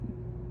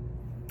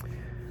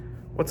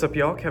What's up,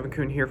 y'all? Kevin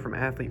Kuhn here from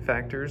Athlete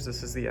Factors.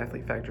 This is the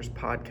Athlete Factors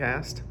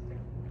podcast.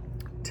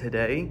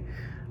 Today,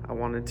 I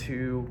wanted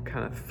to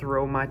kind of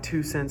throw my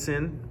 2 cents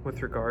in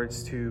with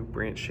regards to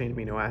branched chain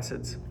amino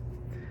acids.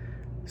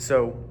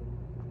 So,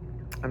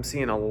 I'm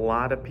seeing a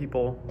lot of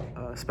people,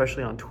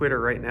 especially on Twitter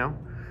right now.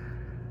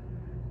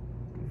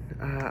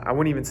 I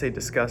wouldn't even say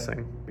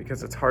discussing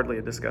because it's hardly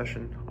a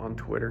discussion on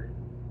Twitter.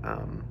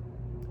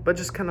 But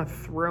just kind of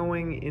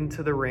throwing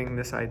into the ring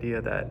this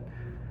idea that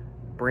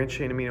branched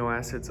chain amino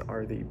acids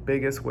are the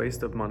biggest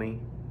waste of money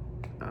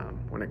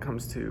when it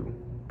comes to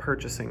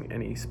purchasing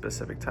any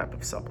specific type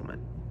of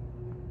supplement.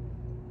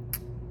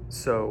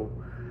 So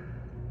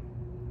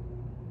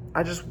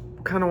I just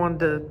kind of wanted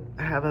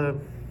to have a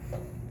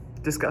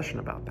discussion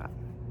about that.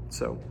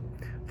 So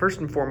first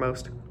and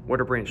foremost,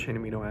 what are branched chain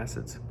amino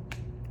acids?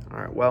 All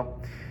right,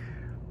 well,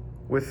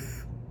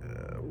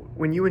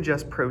 when you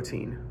ingest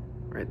protein,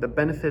 right, the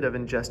benefit of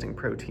ingesting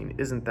protein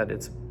isn't that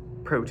it's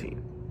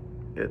protein.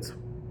 It's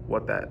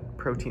what that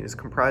protein is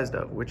comprised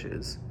of, which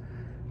is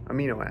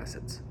amino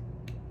acids.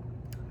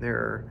 There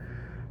are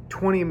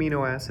 20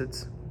 amino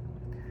acids.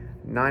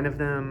 9 of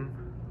them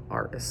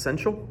are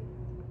essential,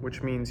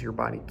 which means your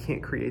body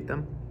can't create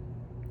them.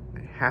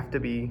 They have to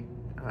be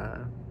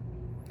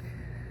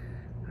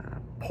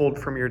pulled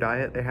from your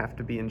diet. They have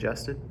to be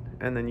ingested.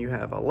 And then you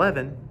have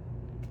 11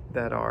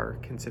 that are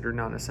considered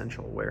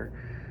non-essential, where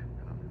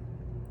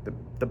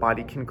the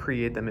body can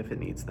create them if it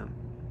needs them.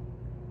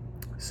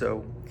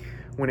 So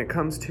when it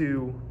comes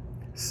to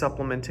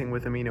supplementing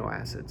with amino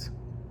acids,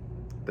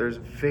 there's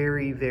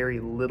very, very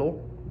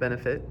little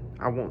benefit.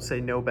 I won't say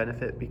no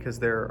benefit because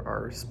there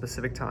are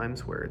specific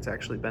times where it's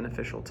actually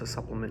beneficial to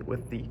supplement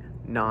with the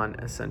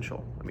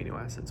non-essential amino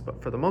acids.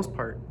 But for the most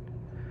part,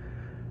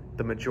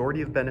 the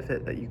majority of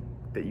benefit that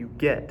you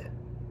get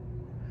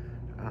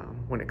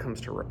when it comes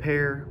to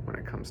repair, when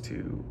it comes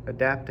to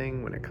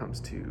adapting, when it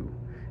comes to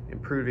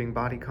improving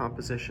body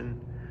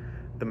composition,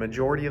 the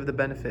majority of the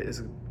benefit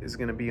is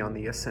going to be on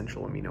the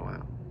essential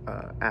amino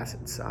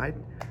acid side,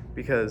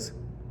 because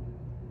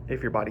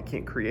if your body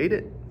can't create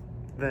it,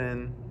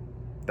 then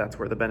that's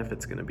where the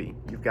benefit's going to be.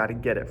 You've got to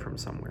get it from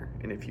somewhere,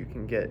 and if you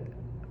can get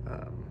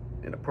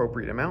an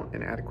appropriate amount,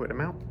 an adequate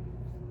amount,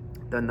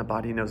 then the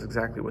body knows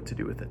exactly what to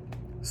do with it.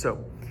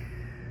 So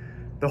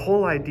the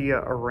whole idea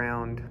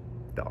around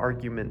the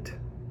argument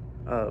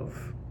of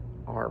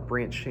are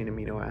branched chain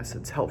amino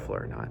acids helpful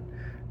or not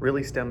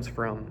really stems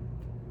from,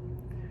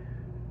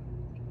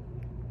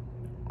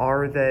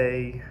 are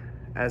they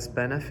as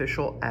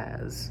beneficial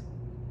as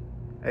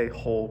a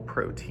whole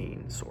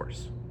protein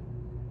source?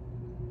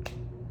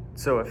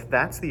 So if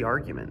that's the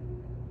argument,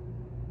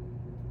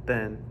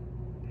 then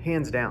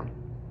hands down,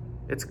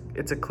 it's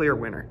a clear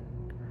winner.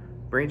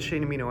 Branched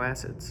chain amino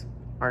acids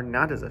are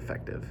not as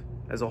effective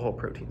as a whole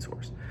protein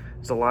source.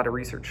 There's a lot of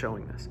research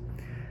showing this.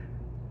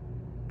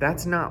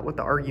 That's not what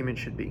the argument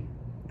should be.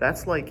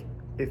 That's like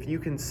if you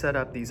can set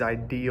up these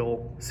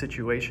ideal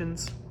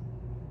situations,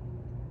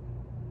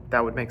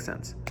 that would make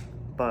sense.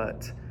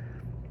 But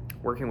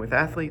working with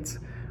athletes,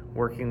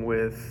 working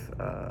with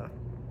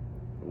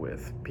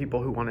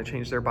people who want to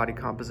change their body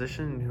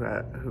composition,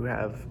 who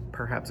have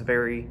perhaps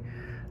very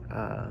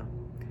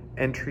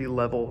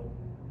entry-level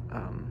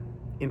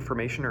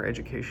information or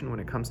education when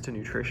it comes to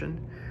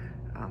nutrition,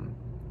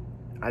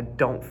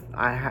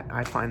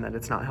 I find that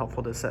it's not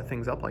helpful to set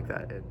things up like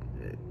that. It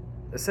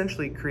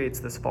essentially creates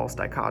this false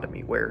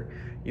dichotomy where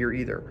you're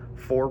either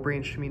for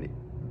branched chain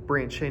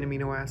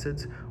amino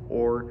acids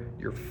or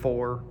you're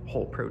for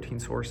whole protein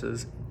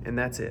sources, and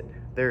that's it.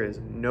 There is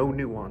no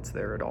nuance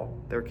there at all.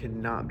 There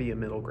cannot be a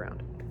middle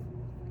ground.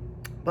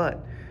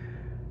 But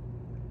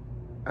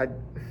I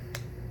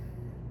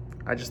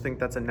just think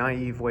that's a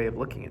naive way of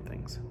looking at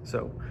things.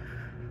 So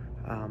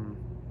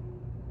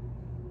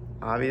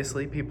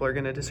obviously people are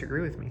going to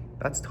disagree with me.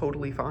 That's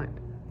totally fine.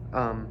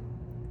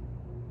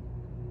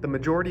 The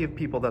majority of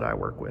people that I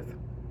work with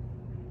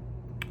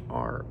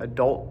are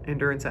adult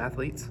endurance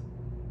athletes,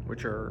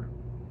 which are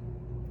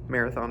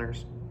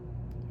marathoners,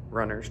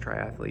 runners,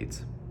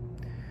 triathletes,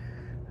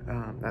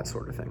 that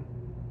sort of thing.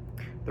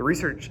 The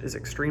research is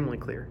extremely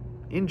clear.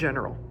 In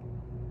general,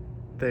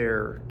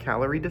 they're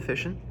calorie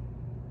deficient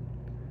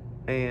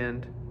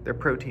and they're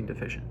protein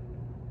deficient.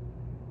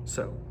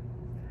 So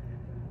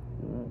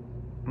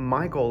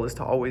my goal is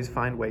to always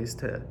find ways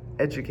to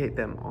educate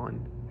them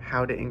on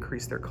how to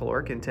increase their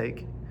caloric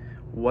intake,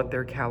 what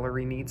their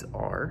calorie needs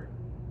are,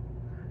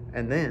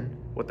 and then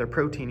what their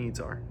protein needs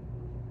are,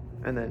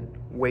 and then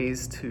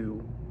ways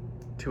to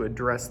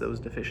address those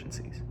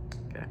deficiencies.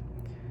 Okay.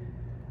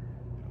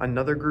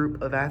 Another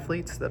group of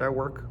athletes that I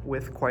work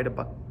with quite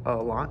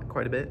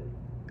a bit,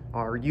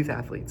 are youth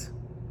athletes.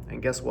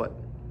 And guess what?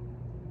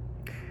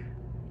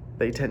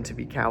 They tend to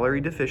be calorie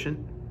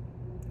deficient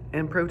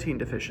and protein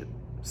deficient.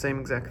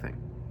 Same exact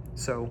thing.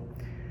 So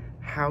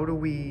how do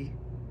we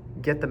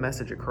get the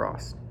message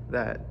across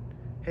that,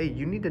 hey,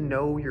 you need to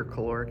know your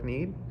caloric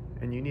need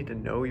and you need to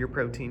know your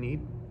protein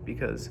need,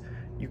 because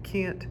you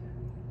can't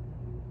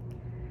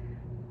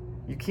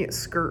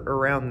skirt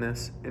around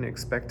this and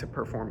expect to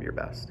perform your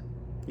best.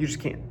 You just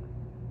can't.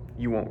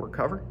 You won't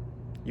recover,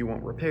 you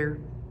won't repair,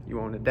 you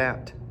won't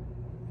adapt.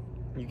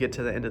 You get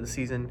to the end of the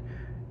season,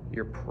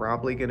 you're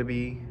probably going to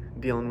be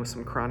dealing with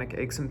some chronic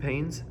aches and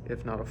pains,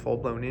 if not a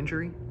full-blown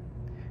injury.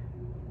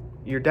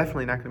 You're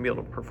definitely not going to be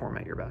able to perform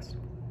at your best,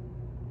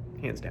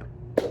 hands down.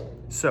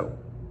 So,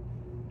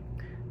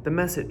 the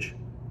message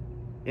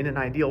in an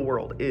ideal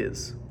world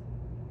is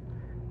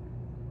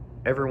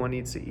everyone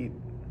needs to eat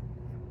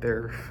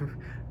their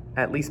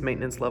at least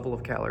maintenance level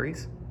of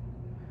calories,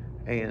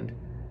 and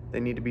they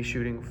need to be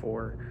shooting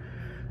for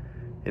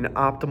an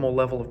optimal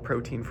level of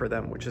protein for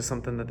them, which is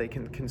something that they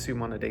can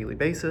consume on a daily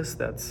basis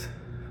that's,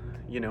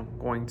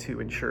 going to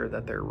ensure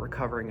that they're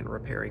recovering and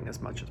repairing as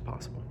much as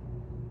possible.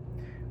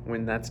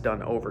 When that's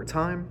done over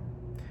time,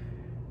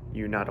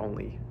 you not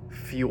only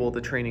fuel the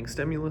training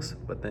stimulus,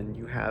 but then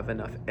you have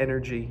enough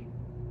energy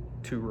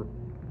to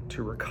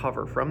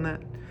recover from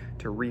that,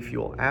 to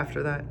refuel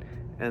after that,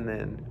 and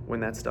then when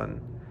that's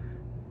done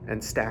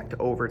and stacked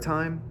over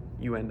time,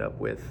 you end up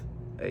with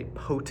a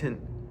potent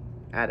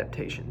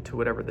adaptation to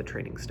whatever the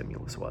training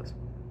stimulus was.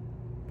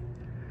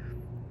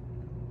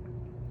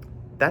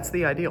 That's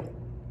the ideal.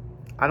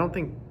 I don't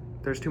think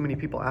there's too many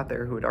people out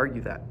there who would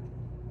argue that.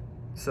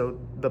 So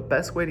the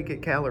best way to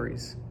get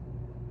calories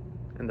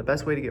and the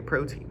best way to get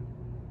protein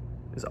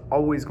is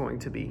always going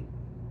to be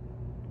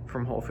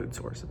from whole food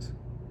sources.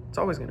 It's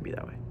always going to be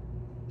that way,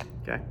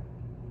 okay?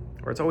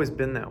 Or it's always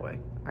been that way.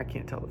 I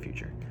can't tell the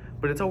future,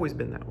 but it's always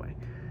been that way.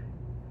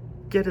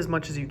 Get as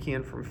much as you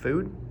can from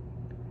food,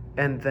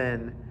 and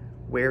then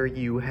where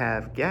you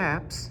have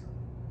gaps,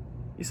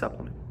 you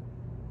supplement,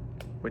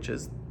 which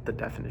is the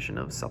definition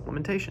of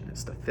supplementation,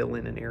 is to fill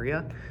in an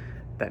area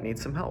that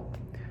needs some help.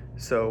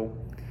 So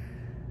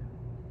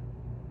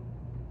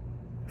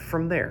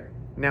from there,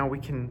 now we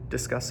can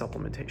discuss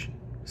supplementation.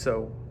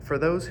 So for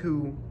those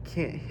who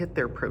can't hit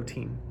their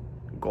protein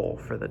goal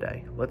for the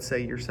day, let's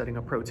say you're setting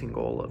a protein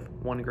goal of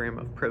 1 gram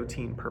of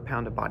protein per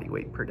pound of body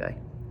weight per day.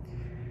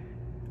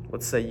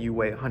 Let's say you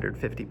weigh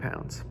 150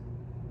 pounds,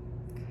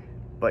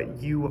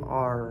 but you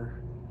are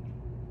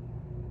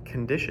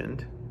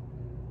conditioned,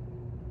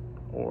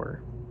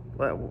 or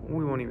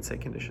we won't even say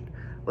conditioned.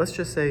 Let's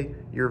just say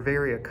you're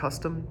very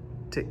accustomed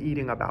to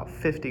eating about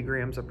 50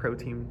 grams of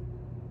protein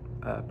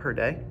per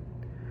day.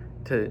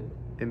 To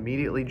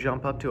immediately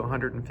jump up to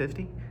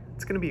 150,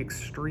 it's going to be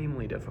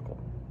extremely difficult.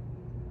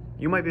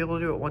 You might be able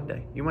to do it one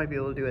day. You might be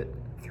able to do it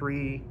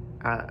 3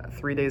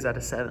 days out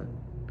of 7.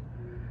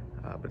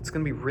 But it's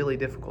going to be really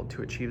difficult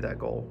to achieve that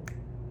goal,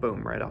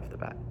 boom, right off the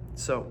bat.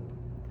 So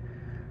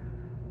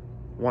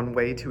one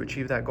way to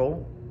achieve that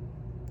goal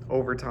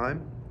over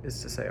time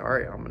is to say, all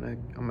right, I'm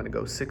gonna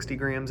go 60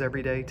 grams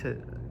every day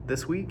to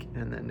this week,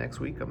 and then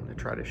next week I'm gonna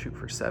try to shoot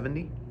for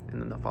 70,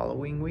 and then the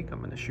following week I'm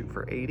gonna shoot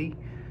for 80,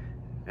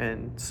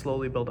 and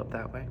slowly build up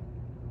that way.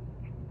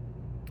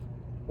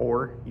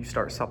 Or you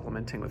start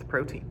supplementing with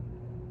protein.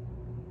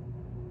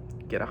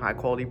 Get a high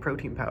quality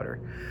protein powder.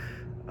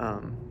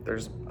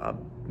 There's a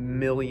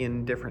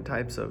million different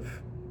types of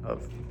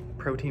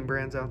protein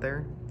brands out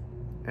there,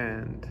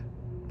 and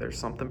there's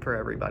something for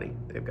everybody.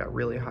 They've got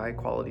really high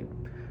quality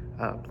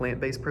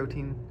plant-based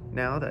protein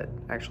now that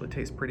actually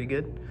tastes pretty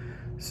good.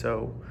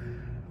 So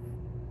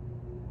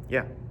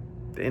yeah,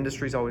 the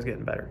industry's always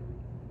getting better,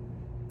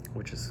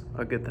 which is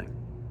a good thing.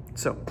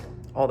 So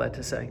all that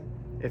to say,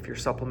 if you're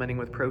supplementing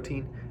with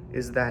protein,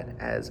 is that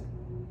as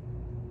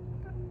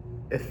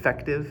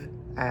effective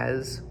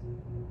as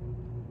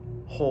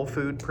whole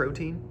food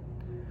protein?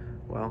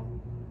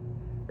 Well,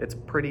 it's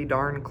pretty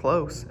darn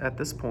close at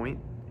this point.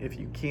 If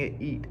you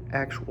can't eat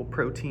actual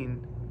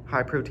protein,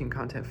 high protein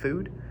content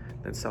food,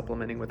 then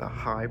supplementing with a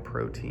high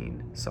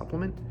protein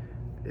supplement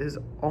is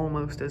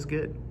almost as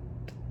good.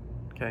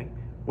 Okay,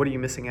 what are you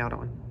missing out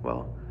on?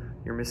 Well,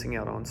 you're missing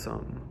out on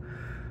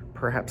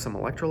perhaps some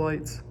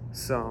electrolytes,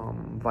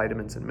 some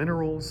vitamins and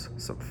minerals,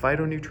 some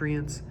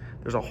phytonutrients.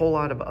 There's a whole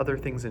lot of other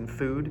things in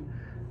food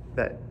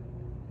that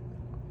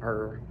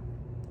are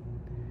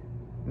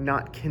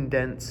not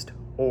condensed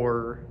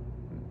or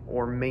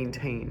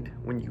maintained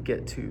when you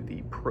get to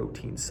the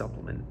protein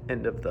supplement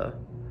end of the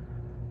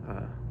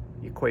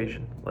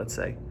equation, let's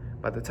say.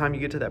 By the time you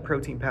get to that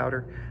protein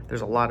powder,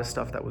 there's a lot of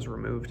stuff that was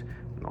removed,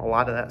 and a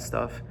lot of that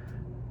stuff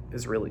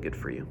is really good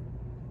for you.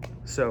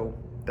 So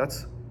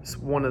that's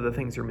one of the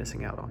things you're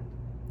missing out on,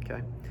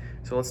 okay?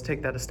 So let's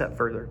take that a step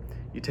further.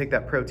 You take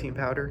that protein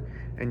powder,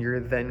 and you're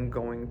then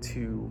going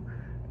to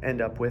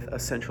end up with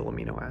essential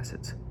amino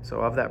acids.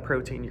 So of that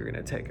protein, you're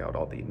going to take out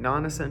all the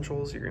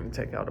non-essentials, you're going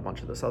to take out a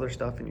bunch of this other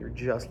stuff, and you're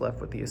just left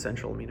with the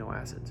essential amino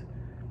acids.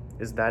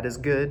 Is that as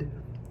good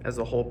as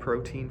a whole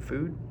protein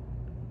food?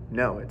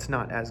 No, it's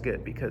not as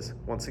good, because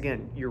once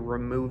again, you're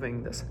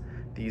removing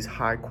these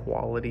high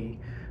quality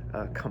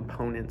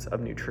components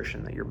of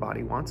nutrition that your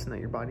body wants and that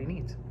your body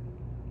needs.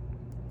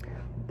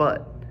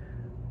 But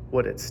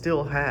what it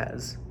still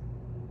has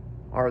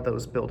are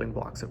those building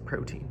blocks of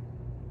protein.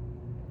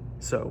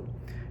 So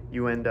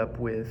you end up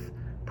with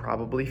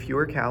probably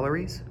fewer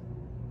calories.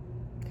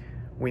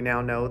 We now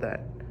know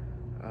that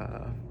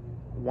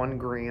 1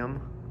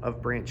 gram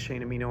of branched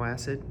chain amino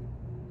acid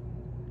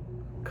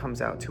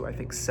comes out to, I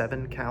think,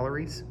 7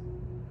 calories,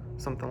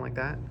 something like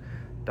that.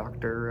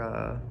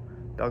 Dr.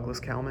 Douglas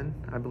Kalman,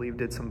 I believe,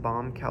 did some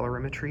bomb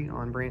calorimetry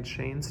on branched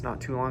chains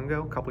not too long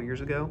ago, a couple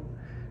years ago,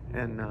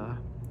 and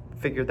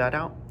figured that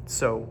out.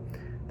 So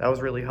that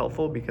was really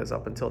helpful, because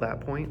up until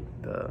that point,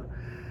 the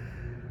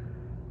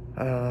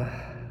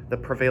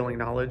prevailing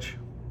knowledge,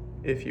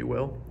 if you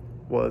will,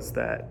 was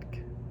that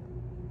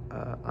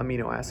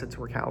amino acids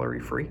were calorie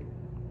free,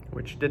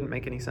 which didn't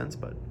make any sense,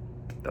 but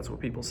that's what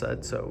people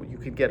said. So you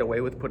could get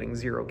away with putting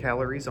 0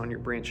 calories on your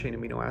branched chain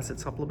amino acid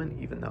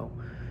supplement, even though,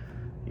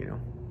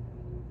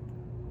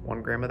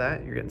 1 gram of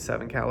that, you're getting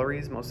 7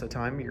 calories. Most of the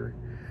time, your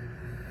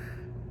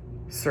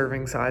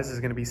serving size is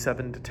going to be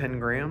 7 to 10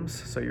 grams.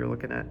 So you're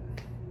looking at,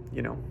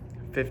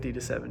 50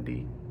 to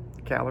 70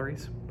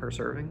 calories per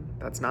serving.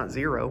 That's not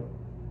 0.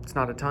 It's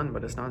not a ton,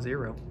 but it's not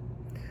 0.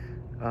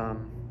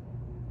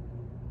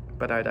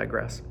 But I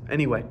digress.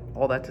 Anyway,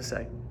 all that to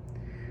say,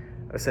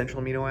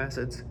 essential amino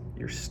acids,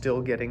 you're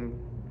still getting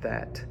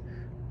that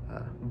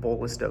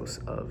bolus dose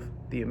of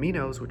the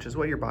aminos, which is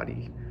what your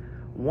body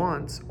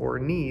wants or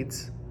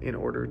needs in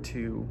order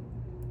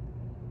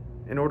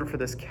for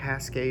this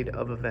cascade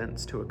of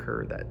events to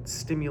occur that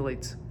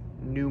stimulates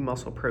new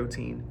muscle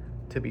protein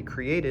to be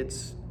created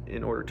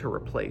in order to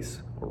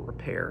replace or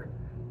repair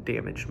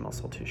damaged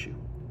muscle tissue,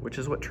 which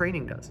is what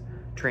training does.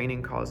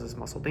 Training causes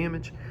muscle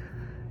damage.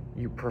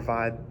 You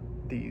provide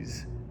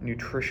these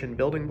nutrition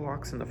building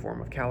blocks in the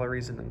form of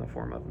calories and in the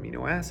form of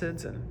amino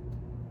acids, and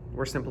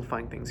we're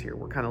simplifying things here.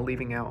 We're kind of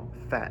leaving out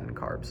fat and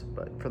carbs,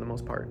 but for the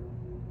most part,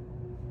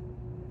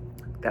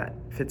 that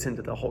fits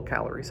into the whole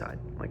calorie side.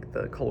 Like,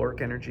 the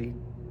caloric energy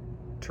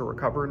to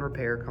recover and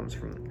repair comes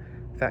from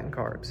fat and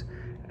carbs,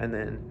 and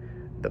then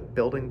the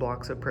building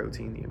blocks of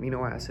protein, the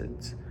amino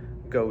acids,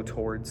 go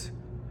towards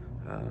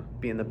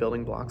being the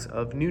building blocks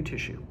of new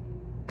tissue.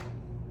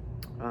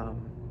 So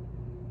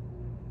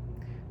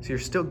you're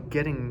still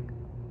getting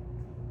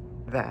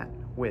that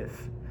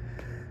with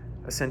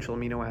essential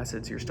amino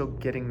acids. You're still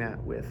getting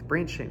that with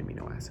branched chain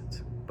amino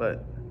acids.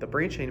 But the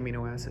branched chain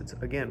amino acids,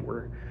 again,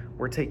 we're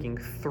taking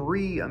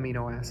 3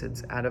 amino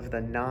acids out of the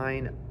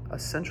 9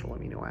 essential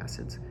amino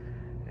acids,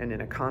 and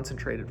in a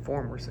concentrated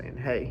form, we're saying,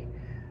 hey,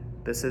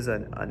 this is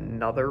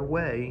another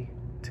way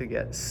to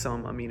get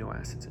some amino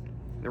acids in.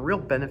 The real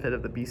benefit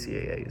of the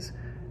BCAAs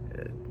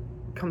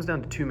comes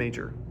down to two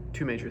major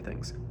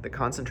things. The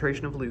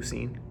concentration of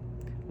leucine.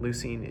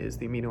 Leucine is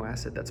the amino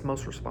acid that's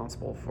most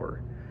responsible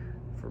for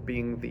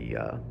being the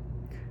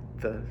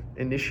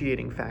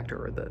initiating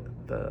factor, or the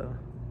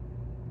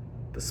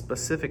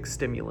specific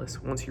stimulus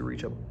once you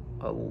reach a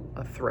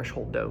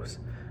threshold dose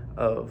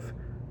of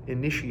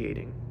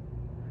initiating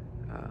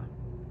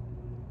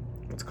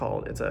it's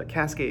a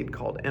cascade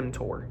called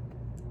mTOR,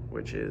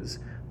 which is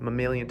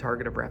mammalian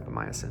target of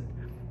rapamycin.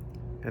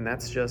 And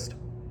that's just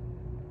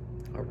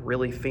a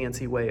really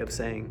fancy way of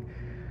saying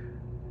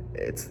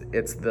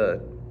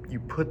you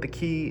put the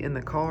key in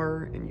the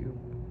car and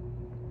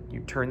you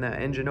turn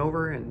that engine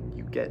over and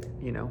you get,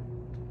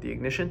 the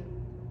ignition,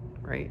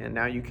 right? And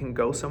now you can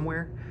go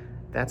somewhere.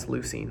 That's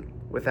leucine.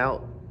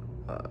 Without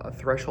a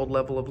threshold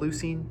level of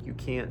leucine, you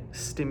can't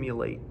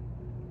stimulate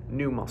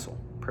new muscle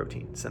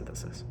protein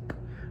synthesis.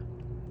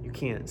 You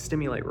can't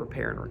stimulate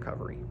repair and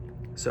recovery.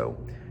 So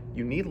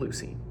you need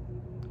leucine,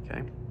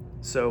 okay?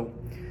 So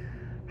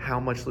how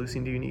much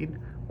leucine do you need?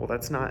 Well,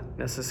 that's not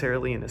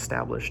necessarily an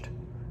established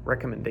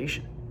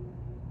recommendation.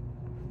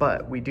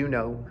 But we do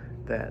know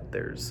that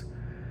there's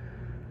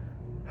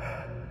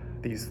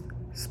these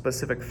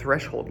specific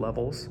threshold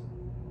levels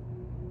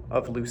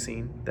of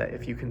leucine that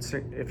if you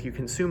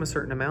consume a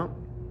certain amount,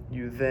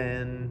 you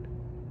then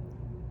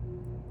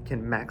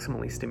can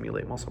maximally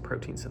stimulate muscle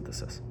protein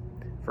synthesis.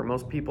 For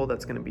most people,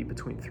 that's going to be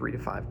between 3 to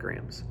 5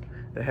 grams.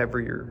 The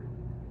heavier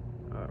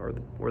or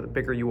the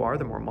bigger you are,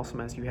 the more muscle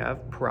mass you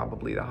have,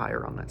 probably the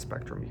higher on that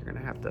spectrum you're going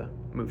to have to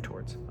move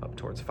towards, up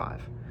towards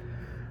 5.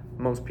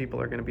 Most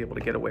people are going to be able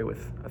to get away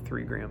with a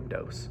 3-gram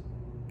dose.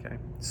 Okay,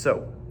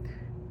 so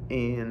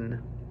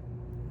in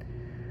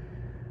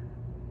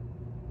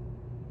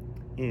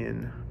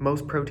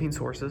most protein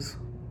sources,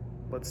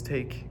 let's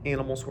take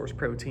animal source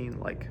protein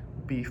like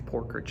beef,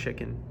 pork, or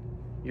chicken,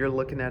 you're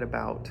looking at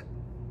about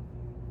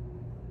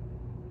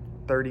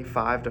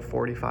 35 to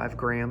 45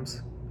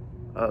 grams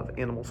of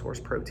animal source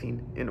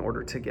protein in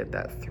order to get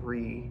that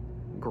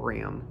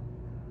 3-gram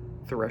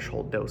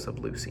threshold dose of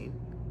leucine.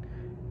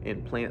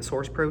 In plant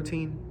source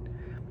protein,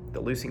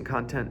 the leucine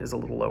content is a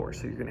little lower,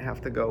 so you're going to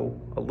have to go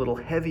a little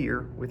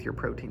heavier with your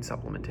protein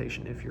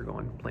supplementation if you're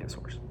going plant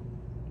source,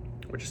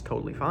 which is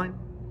totally fine.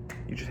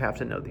 You just have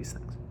to know these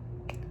things.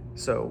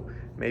 So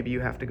maybe you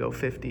have to go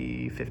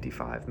 50,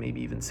 55,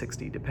 maybe even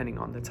 60, depending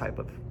on the type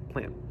of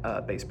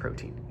plant-based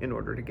protein in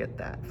order to get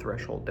that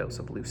threshold dose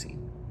of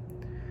leucine.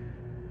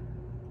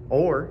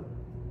 Or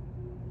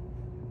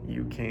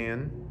you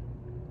can,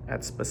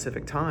 at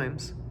specific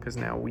times, because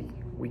now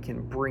we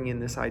can bring in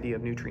this idea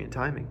of nutrient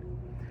timing,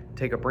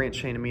 take a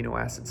branched chain amino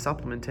acid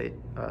supplement,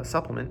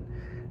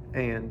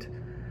 and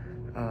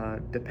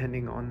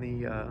depending on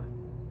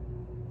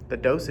the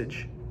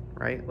dosage,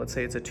 right? Let's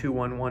say it's a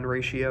 2-1-1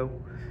 ratio,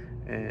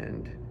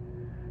 and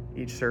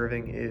each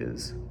serving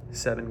is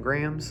 7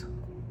 grams.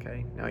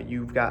 Okay, now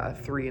you've got a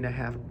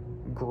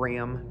 3.5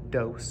 gram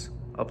dose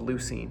of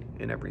leucine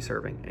in every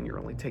serving, and you're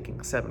only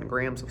taking 7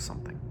 grams of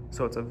something.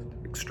 So it's an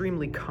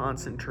extremely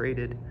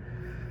concentrated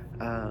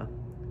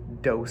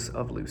dose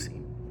of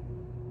leucine.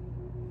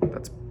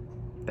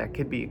 That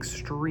could be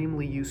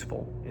extremely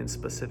useful in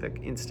specific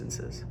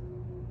instances.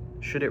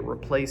 Should it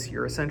replace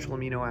your essential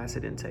amino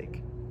acid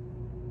intake?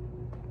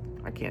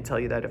 I can't tell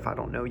you that if I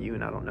don't know you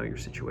and I don't know your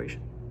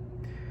situation.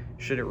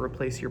 Should it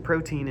replace your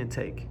protein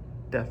intake?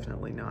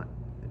 Definitely not.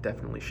 It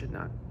definitely should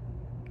not.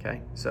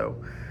 Okay,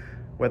 so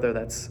whether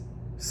that's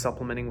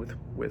supplementing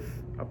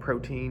with a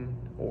protein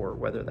or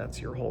whether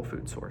that's your whole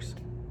food source,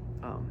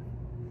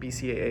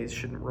 BCAAs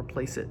shouldn't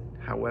replace it.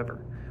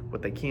 However,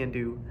 what they can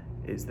do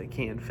is they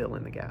can fill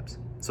in the gaps.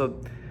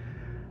 So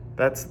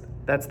that's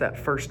that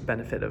first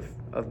benefit of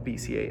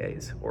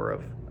BCAAs, or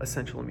of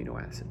essential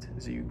amino acids,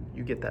 is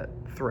you get that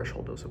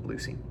threshold dose of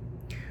leucine.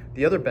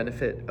 The other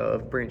benefit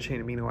of branched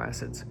chain amino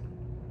acids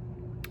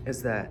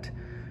is that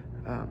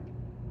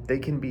they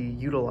can be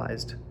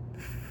utilized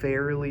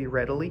fairly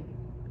readily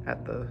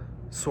at the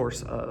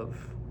source of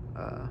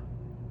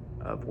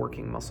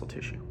working muscle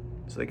tissue.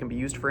 So they can be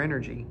used for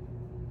energy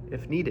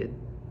if needed,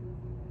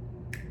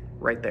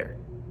 right there,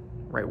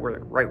 right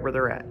where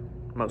they're at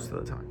most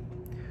of the time.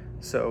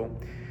 So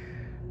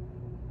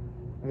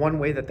one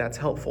way that that's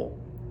helpful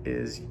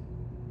is,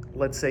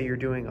 let's say you're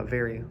doing a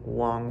very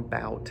long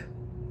bout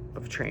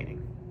of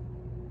training,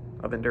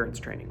 of endurance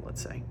training,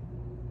 let's say.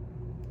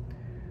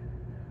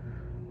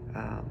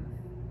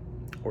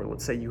 Or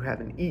let's say you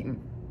haven't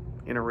eaten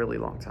in a really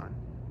long time,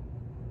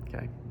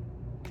 okay?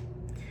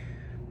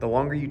 The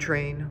longer you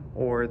train,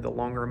 or the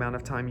longer amount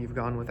of time you've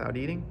gone without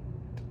eating,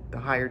 the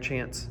higher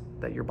chance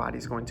that your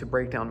body's going to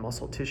break down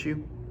muscle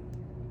tissue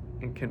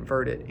and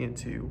convert it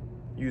into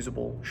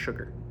usable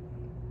sugar.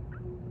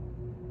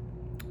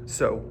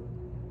 So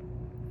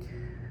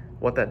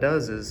what that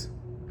does is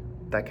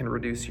that can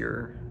reduce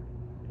your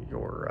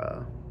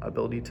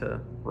ability to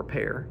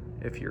repair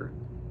if you're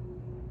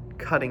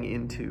cutting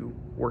into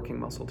working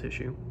muscle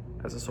tissue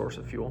as a source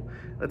of fuel.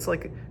 It's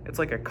like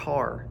a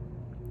car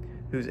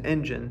whose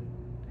engine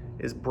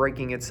is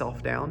breaking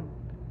itself down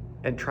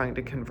and trying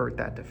to convert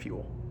that to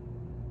fuel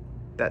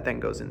that then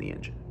goes in the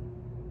engine.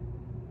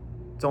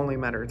 It's only a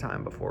matter of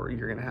time before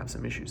you're going to have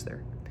some issues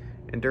there.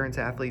 Endurance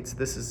athletes,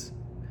 this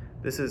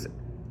is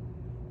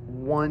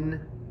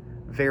one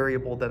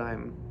variable that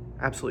I'm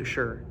absolutely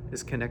sure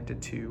is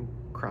connected to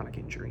chronic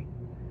injury.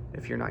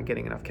 If you're not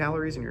getting enough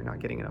calories and you're not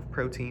getting enough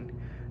protein,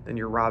 then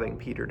you're robbing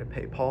Peter to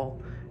pay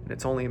Paul, and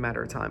it's only a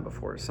matter of time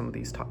before some of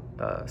these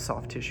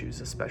soft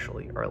tissues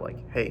especially are like,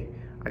 hey,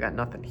 I got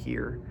nothing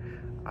here.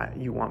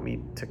 You want me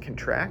to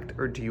contract,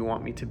 or do you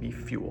want me to be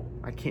fuel?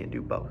 I can't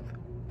do both.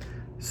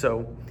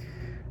 So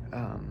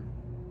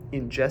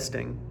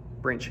ingesting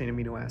branched chain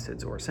amino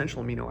acids or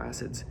essential amino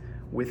acids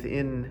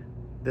within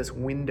this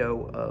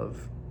window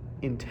of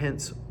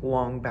intense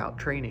long bout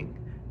training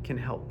can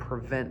help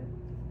prevent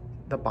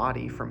the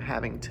body from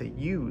having to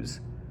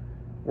use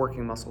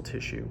working muscle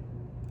tissue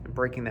and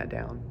breaking that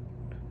down,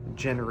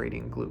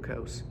 generating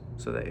glucose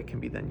so that it can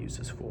be then used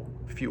as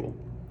fuel.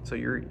 So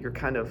you're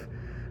kind of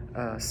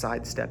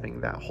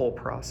sidestepping that whole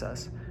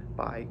process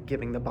by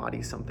giving the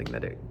body something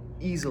that it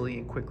easily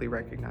and quickly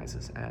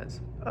recognizes as,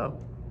 oh,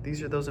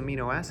 these are those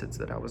amino acids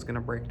that I was going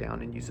to break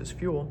down and use as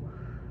fuel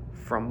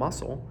from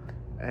muscle,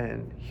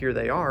 and here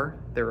they are,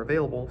 they're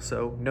available,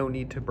 so no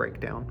need to break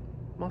down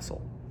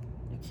muscle.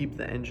 You keep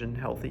the engine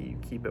healthy, you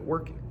keep it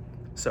working.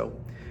 So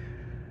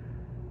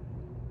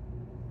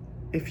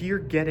if you're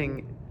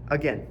getting,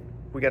 again,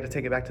 we got to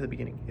take it back to the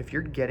beginning. If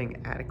you're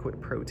getting adequate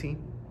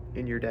protein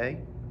in your day,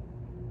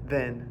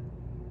 then,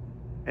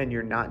 and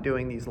you're not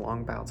doing these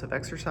long bouts of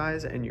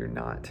exercise, and you're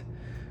not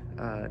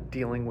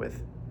dealing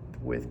with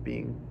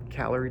being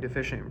calorie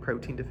deficient and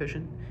protein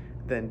deficient,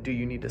 then do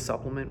you need to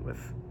supplement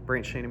with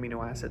branched chain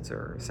amino acids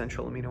or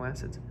essential amino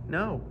acids?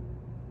 No.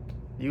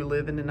 You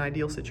live in an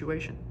ideal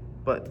situation.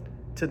 But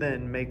to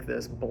then make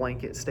this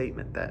blanket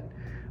statement that,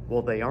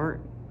 well, they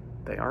aren't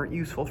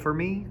useful for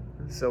me,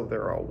 so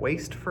they're a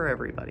waste for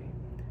everybody,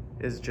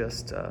 is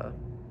just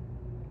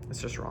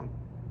it's just wrong,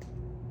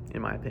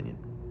 in my opinion.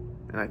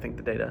 And I think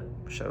the data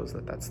shows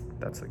that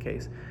that's the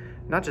case.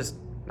 Not just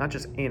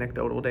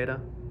anecdotal data,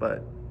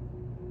 but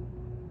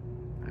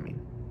I mean,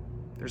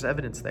 there's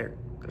evidence there.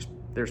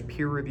 There's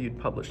peer-reviewed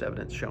published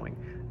evidence showing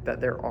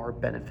that there are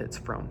benefits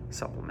from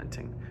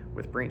supplementing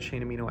with branched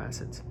chain amino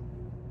acids.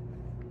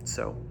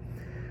 So,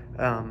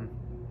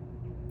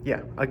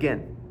 yeah,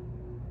 again,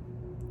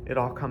 it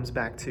all comes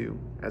back to,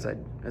 as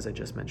I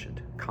just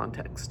mentioned,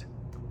 context.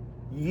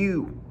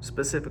 You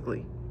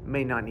specifically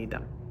may not need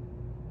them.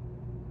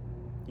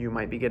 You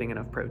might be getting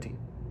enough protein.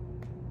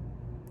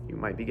 You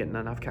might be getting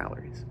enough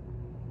calories.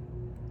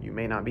 You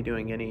may not be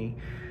doing any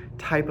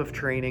type of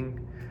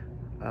training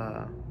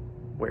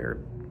where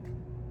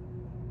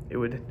it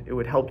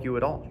would help you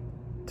at all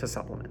to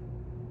supplement.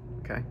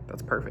 Okay,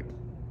 that's perfect.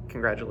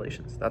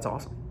 Congratulations, that's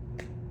awesome.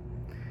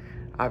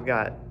 I've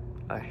got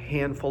a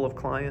handful of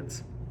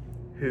clients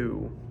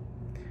who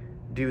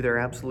do their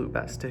absolute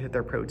best to hit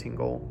their protein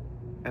goal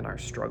and are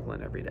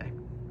struggling every day,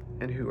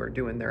 and who are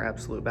doing their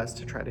absolute best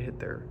to try to hit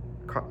their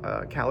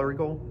calorie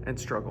goal and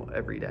struggle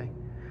every day.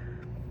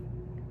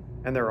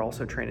 And they're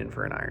also training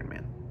for an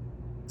Ironman.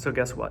 So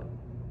guess what?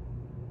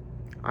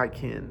 I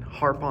can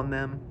harp on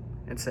them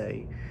and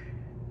say,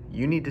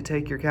 you need to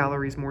take your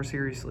calories more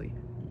seriously.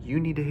 You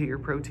need to hit your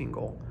protein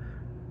goal.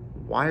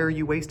 Why are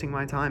you wasting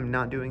my time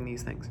not doing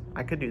these things?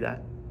 I could do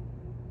that.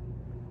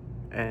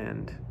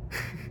 And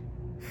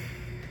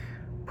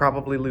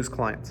probably lose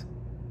clients,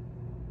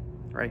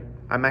 right?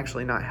 I'm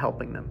actually not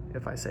helping them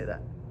if I say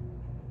that.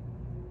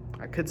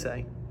 I could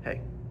say,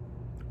 hey,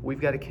 we've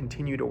got to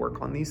continue to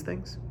work on these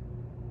things.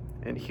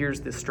 And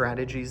here's the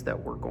strategies that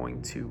we're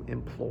going to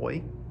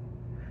employ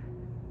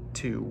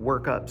to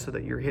work up so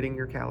that you're hitting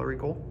your calorie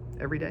goal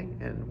every day,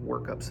 and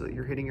work up so that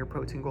you're hitting your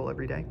protein goal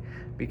every day,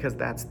 because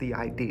that's the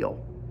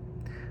ideal.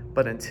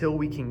 But until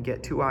we can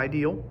get to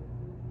ideal,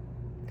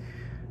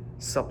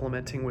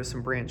 supplementing with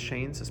some branched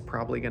chains is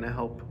probably going to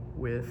help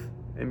with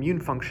immune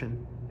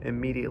function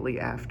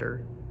immediately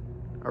after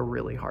a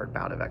really hard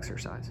bout of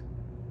exercise.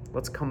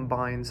 Let's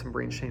combine some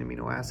branched chain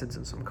amino acids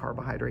and some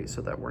carbohydrates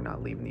so that we're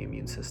not leaving the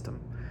immune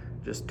system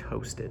just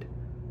toasted.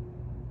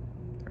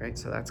 Right?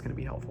 So that's going to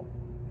be helpful.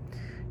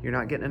 You're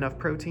not getting enough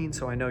protein,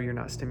 so I know you're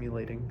not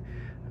stimulating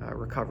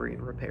recovery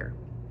and repair.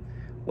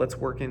 Let's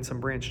work in some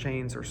branched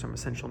chains or some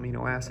essential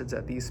amino acids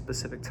at these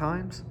specific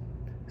times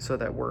so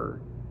that we're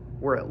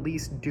at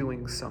least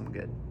doing some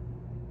good.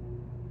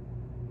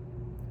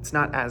 It's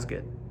not as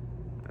good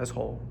as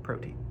whole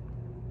protein,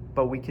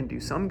 but we can do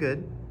some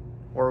good,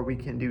 or we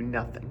can do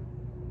nothing.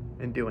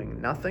 And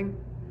doing nothing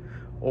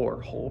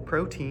or whole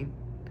protein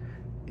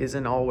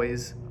isn't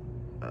always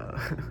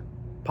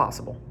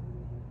possible.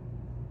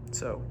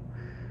 So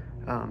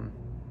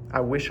I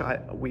wish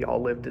we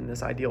all lived in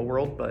this ideal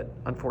world, but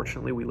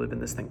unfortunately we live in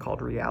this thing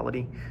called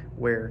reality,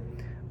 where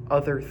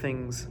other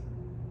things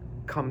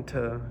come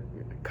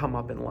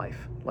up in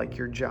life, like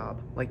your job,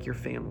 like your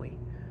family.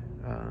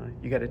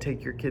 You got to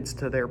take your kids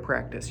to their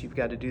practice. You've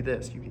got to do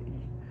this.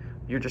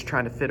 You're just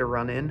trying to fit a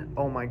run in.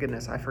 Oh my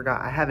goodness, I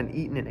forgot. I haven't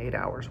eaten in 8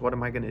 hours. What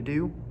am I going to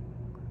do?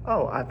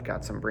 Oh, I've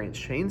got some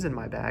branched chains in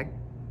my bag.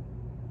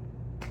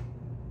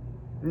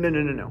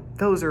 No.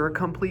 Those are a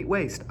complete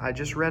waste. I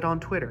just read on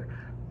Twitter.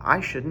 I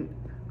shouldn't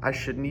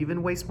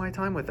even waste my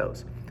time with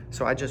those.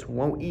 So I just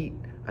won't eat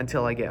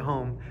until I get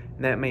home,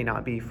 and that may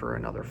not be for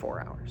another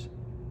 4 hours.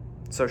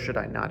 So should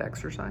I not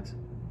exercise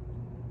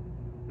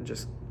and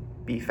just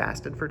be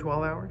fasted for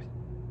 12 hours?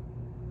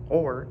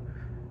 Or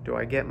do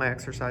I get my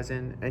exercise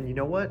in, and you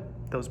know what?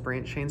 Those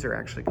branched chains are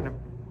actually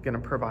gonna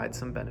provide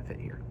some benefit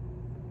here.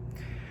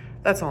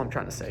 That's all I'm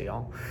trying to say,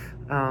 y'all.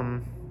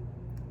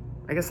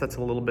 I guess that's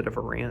a little bit of a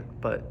rant,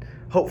 but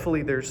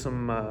hopefully there's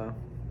some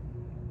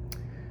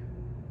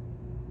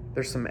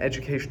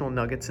educational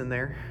nuggets in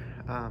there.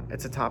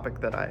 It's a topic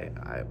that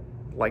I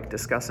like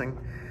discussing.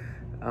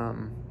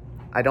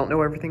 I don't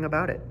know everything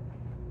about it,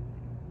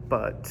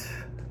 but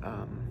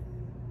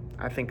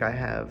I think I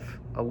have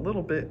a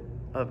little bit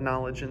of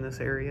knowledge in this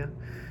area.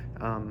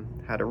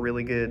 Had a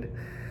really good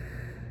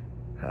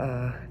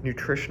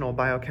nutritional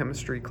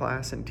biochemistry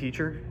class and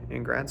teacher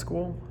in grad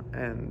school,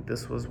 and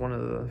this was one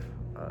of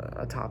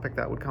a topic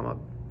that would come up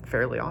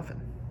fairly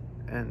often.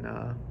 And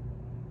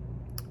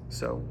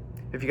so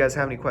if you guys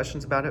have any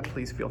questions about it,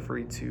 please feel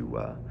free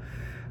to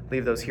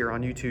leave those here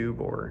on YouTube,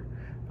 or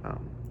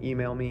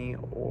email me,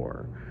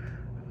 or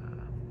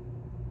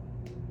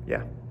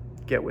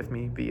get with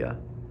me via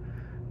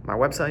my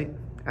website,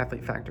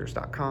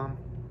 athletefactors.com,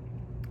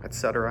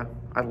 etc.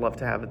 I'd love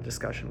to have a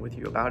discussion with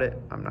you about it.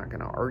 I'm not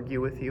going to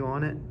argue with you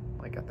on it.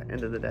 Like, at the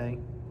end of the day,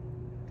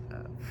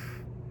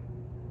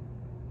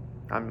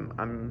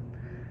 I'm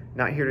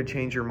not here to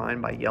change your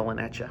mind by yelling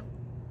at you.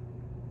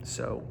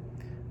 So,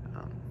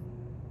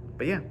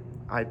 but yeah,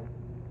 I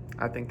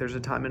think there's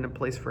a time and a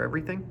place for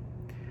everything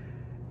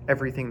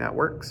that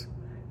works,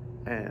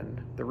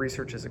 and the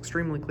research is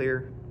extremely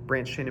clear.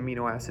 Branched chain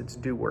amino acids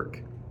do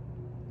work.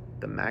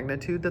 The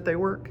magnitude that they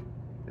work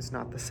is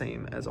not the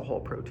same as a whole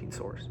protein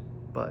source,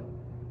 but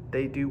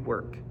they do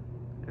work.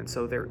 And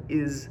so there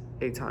is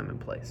a time and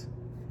place.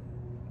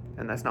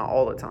 And that's not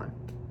all the time,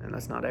 and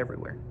that's not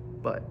everywhere.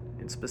 But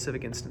in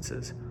specific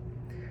instances,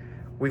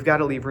 we've got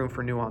to leave room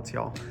for nuance,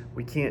 y'all.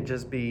 We can't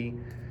just be,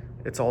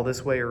 it's all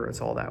this way or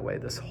it's all that way.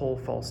 This whole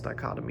false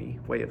dichotomy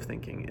way of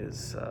thinking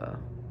is,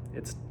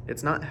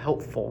 it's not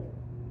helpful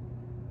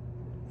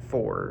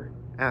for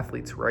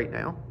athletes right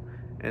now,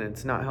 and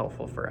it's not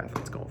helpful for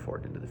athletes going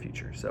forward into the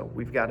future. So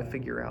we've got to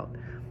figure out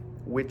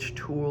which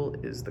tool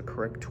is the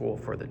correct tool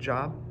for the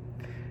job.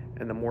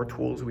 And the more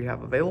tools we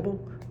have available,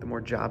 the more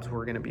jobs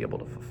we're going to be able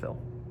to fulfill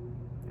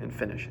and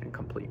finish and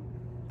complete.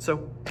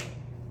 So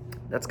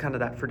that's kind of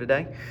that for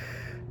today.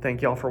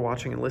 Thank y'all for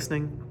watching and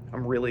listening.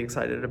 I'm really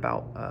excited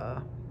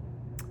about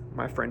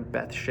my friend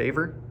Beth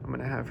Shaver. I'm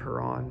going to have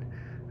her on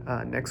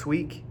next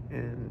week,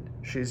 and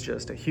she's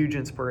just a huge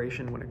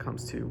inspiration when it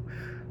comes to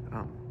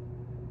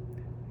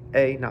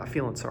A, not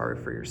feeling sorry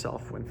for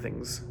yourself when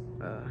things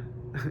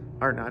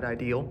are not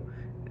ideal,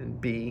 and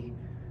B,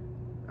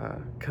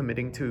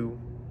 committing to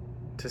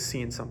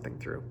seeing something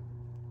through.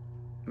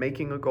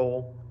 Making a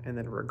goal, and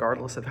then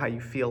regardless of how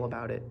you feel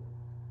about it,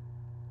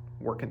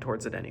 working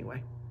towards it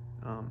anyway.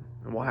 And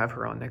we'll have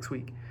her on next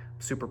week.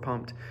 I'm super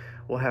pumped.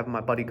 We'll have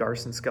my buddy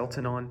Garson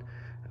Skelton on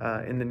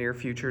in the near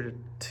future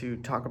to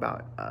talk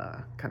about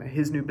kind of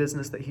his new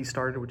business that he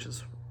started, which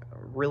is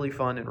really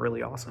fun and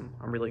really awesome.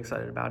 I'm really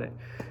excited about it.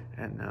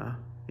 And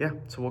yeah,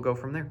 so we'll go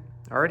from there.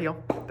 Alrighty,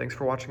 y'all. Thanks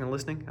for watching and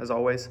listening. As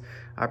always,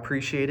 I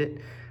appreciate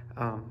it.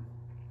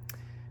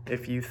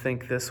 If you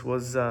think this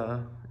was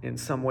in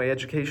some way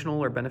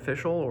educational or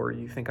beneficial, or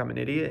you think I'm an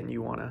idiot and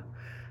you want to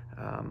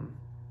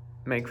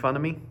make fun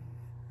of me,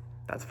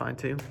 that's fine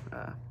too.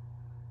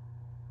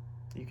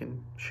 You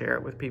can share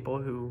it with people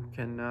who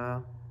can,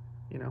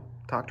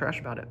 talk trash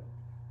about it.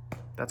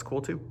 That's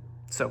cool too.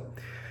 So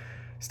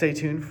stay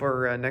tuned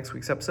for next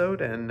week's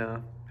episode,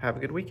 and have a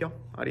good week, y'all.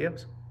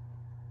 Adios.